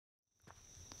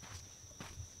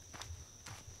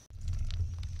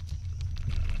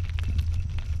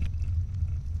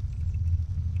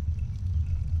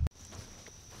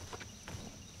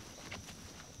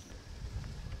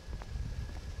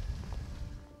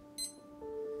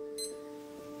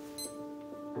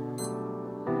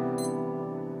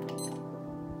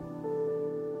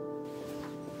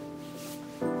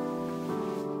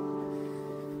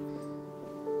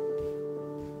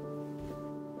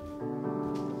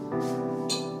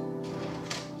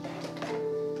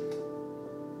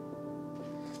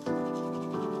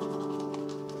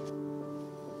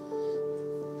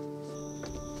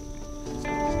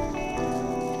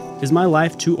Is my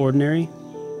life too ordinary?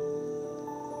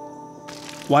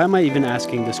 Why am I even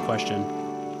asking this question?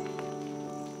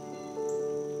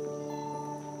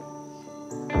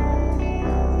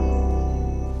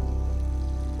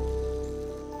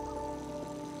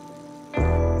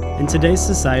 In today's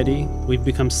society, we've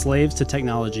become slaves to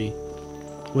technology.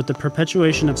 With the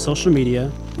perpetuation of social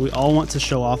media, we all want to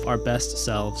show off our best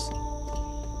selves.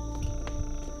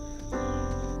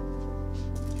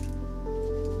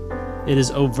 It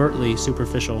is overtly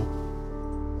superficial.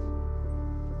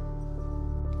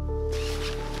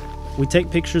 We take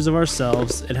pictures of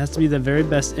ourselves. It has to be the very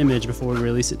best image before we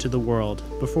release it to the world,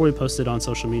 before we post it on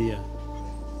social media.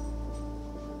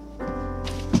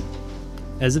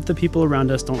 As if the people around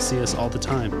us don't see us all the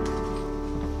time.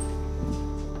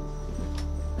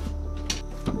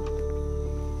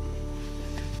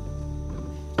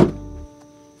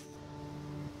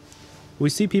 We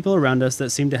see people around us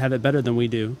that seem to have it better than we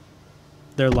do.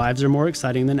 Their lives are more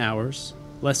exciting than ours,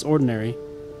 less ordinary.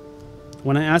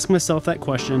 When I ask myself that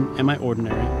question, am I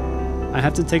ordinary? I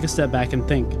have to take a step back and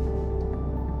think.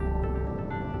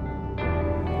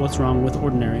 What's wrong with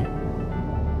ordinary?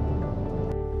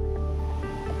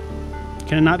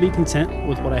 Can I not be content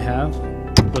with what I have,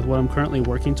 with what I'm currently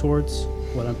working towards,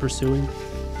 what I'm pursuing?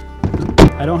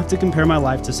 I don't have to compare my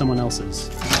life to someone else's.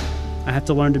 I have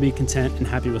to learn to be content and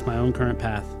happy with my own current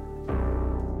path.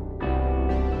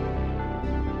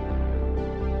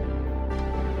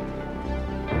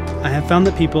 I have found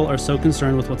that people are so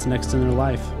concerned with what's next in their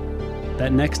life,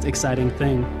 that next exciting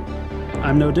thing.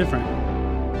 I'm no different.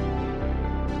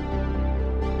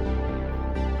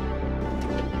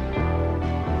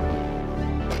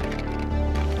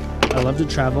 I love to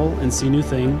travel and see new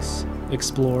things,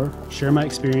 explore, share my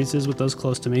experiences with those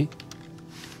close to me.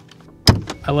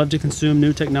 I love to consume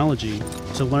new technology,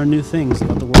 to learn new things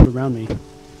about the world around me.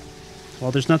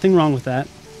 While there's nothing wrong with that,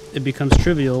 it becomes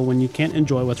trivial when you can't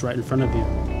enjoy what's right in front of you,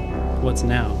 what's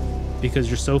now, because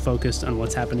you're so focused on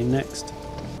what's happening next.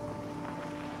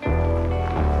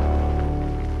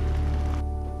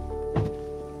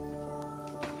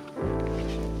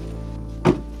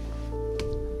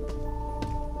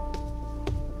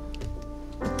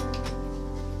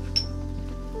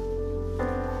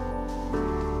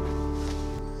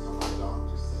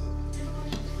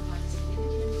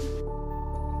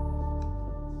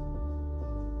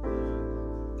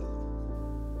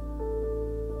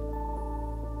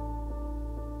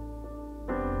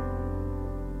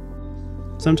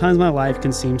 Sometimes my life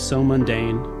can seem so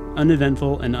mundane,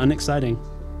 uneventful and unexciting,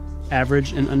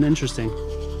 average and uninteresting.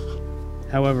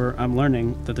 However, I'm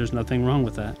learning that there's nothing wrong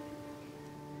with that.